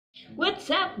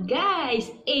What's up guys?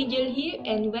 Angel here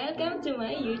and welcome to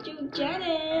my YouTube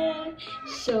channel!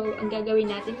 So, ang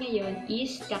gagawin natin ngayon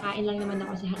is kakain lang naman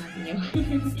ako sa harap nyo.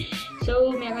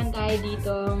 So, meron tayo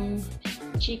ditong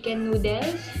chicken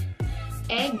noodles,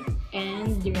 egg,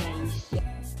 and rice.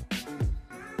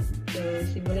 So,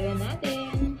 simulan na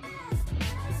natin.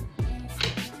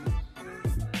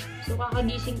 So,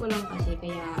 kakagising ko lang kasi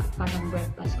kaya parang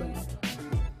breakfast ko na to.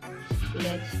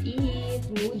 Let's eat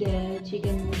noodles,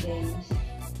 chicken noodles.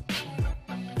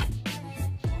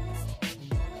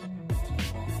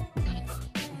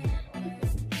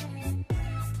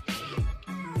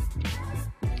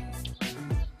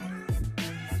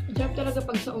 Sarap talaga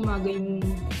pag sa umaga yung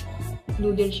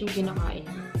noodles yung kinakain.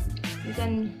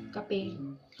 Minsan kape,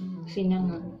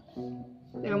 sinangag.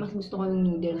 Pero mas gusto ko yung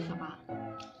noodles saka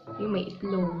yung may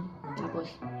itlog. Tapos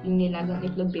yung nilagang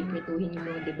itlog, piprituhin mo,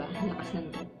 diba? Lakas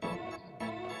ng tat.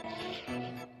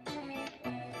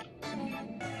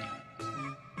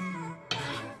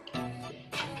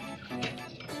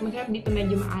 Masarap dito,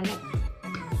 medyo maalat.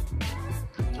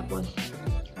 Tapos,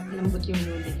 lambot yung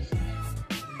noodles.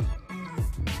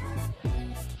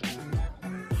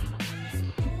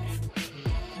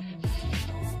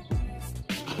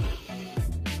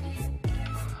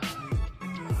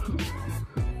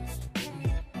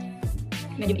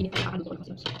 Medyo init ang kakaluto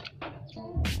ko kasi.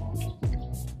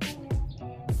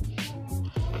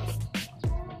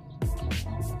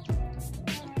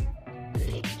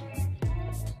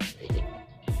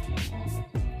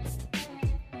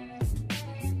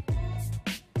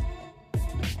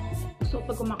 So,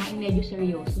 pag kumakain, medyo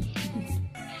seryoso.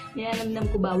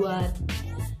 Nilanamnam ko bawat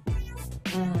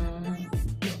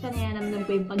basta nilanamnam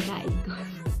ko yung pagkain ko.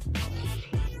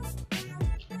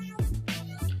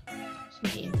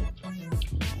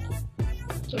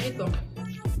 So, ito.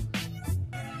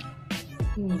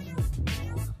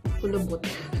 Kulubot.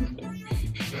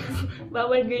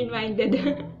 Bawal green-minded.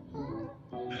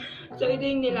 So, ito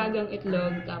yung nilagang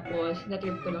itlog. Tapos,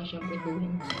 na-trip ko lang siyang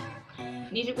prituhin.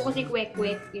 Iniisip ko kasi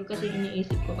kwek-kwek, yung kasi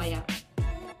iniisip ko kaya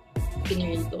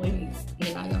piniril ko yung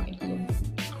nilagang itlog.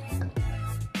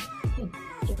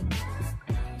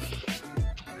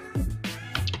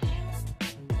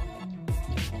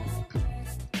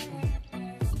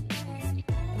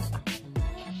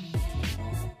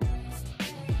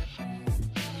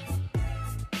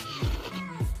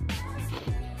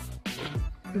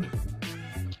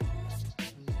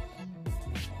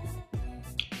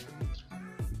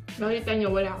 Nakita nyo,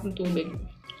 wala akong tubig.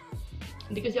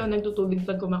 Hindi kasi ako nagtutubig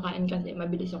pag kumakain kasi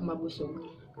mabilis ako mabusog.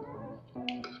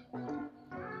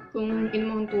 Kung inom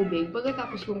akong tubig,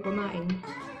 pagkatapos kong kumain,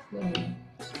 ganun.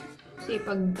 Kasi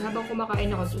pag habang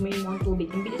kumakain ako, suminom akong tubig,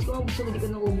 ang bilis ko mabusog, hindi ko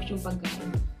naubos yung pagkain.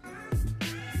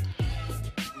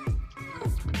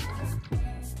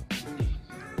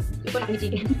 Hindi ko lang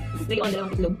chicken. Lagi ko ang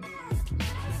dalawang itlog.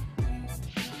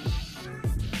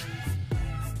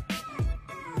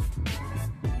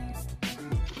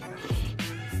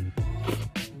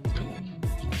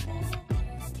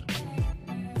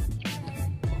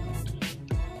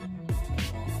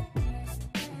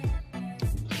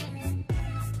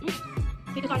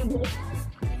 Dito tayo buo.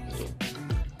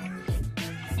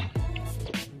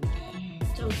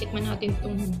 So, tikman natin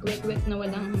itong kwek-kwek na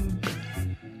walang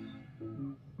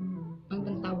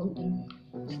ang tawag dun.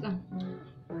 Basta.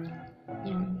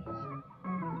 Yan.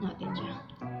 Natin siya.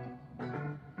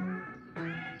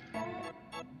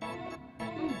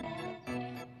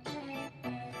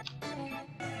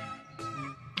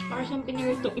 Para siyang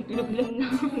pinirito itlog lang na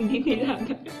hindi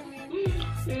nilaga.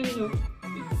 Yun no.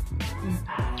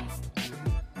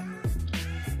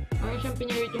 Parang siyang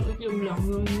pinarit yung itlog lang,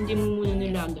 yung hindi mo muna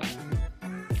nilaga.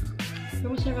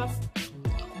 Pero masarap.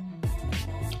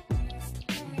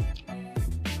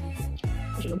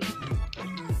 Masarap.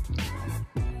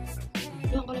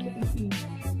 Ilang kalapit mo.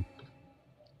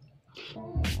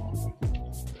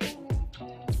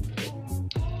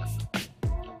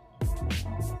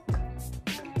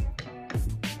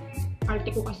 Arte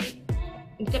ko kasi.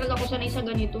 Hindi talaga ako sanay sa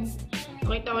ganito.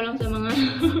 Nakita ko lang sa mga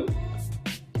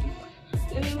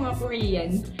yung mga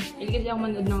Korean. Hindi kasi ako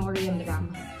manood ng Korean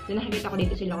drama. So nakikita ko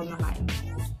dito sila kumakain.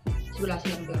 So wala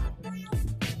silang drama.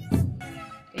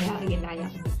 Kaya ginaya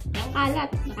ko. Ang kalat,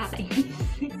 nakakainis.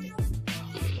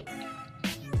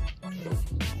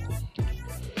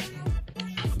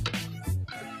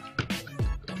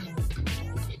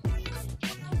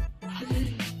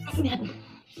 Yan.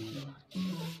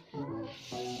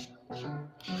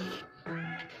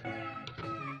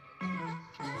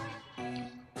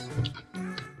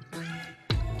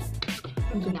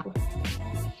 Nandun ako.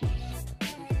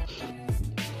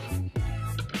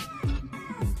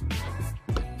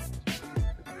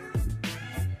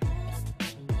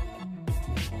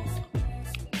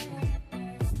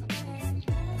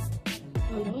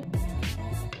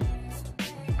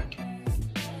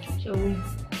 So,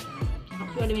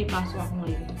 actually may pasok ako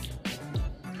ngayon.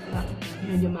 Kaya,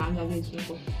 medyo maaga gising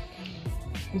ko.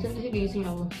 Minsan kasi gising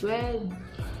ako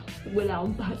 12. Wala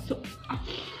akong pasok.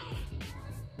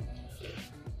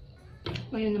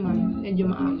 Ngayon naman,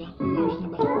 medyo maaga. Oras na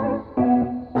ba?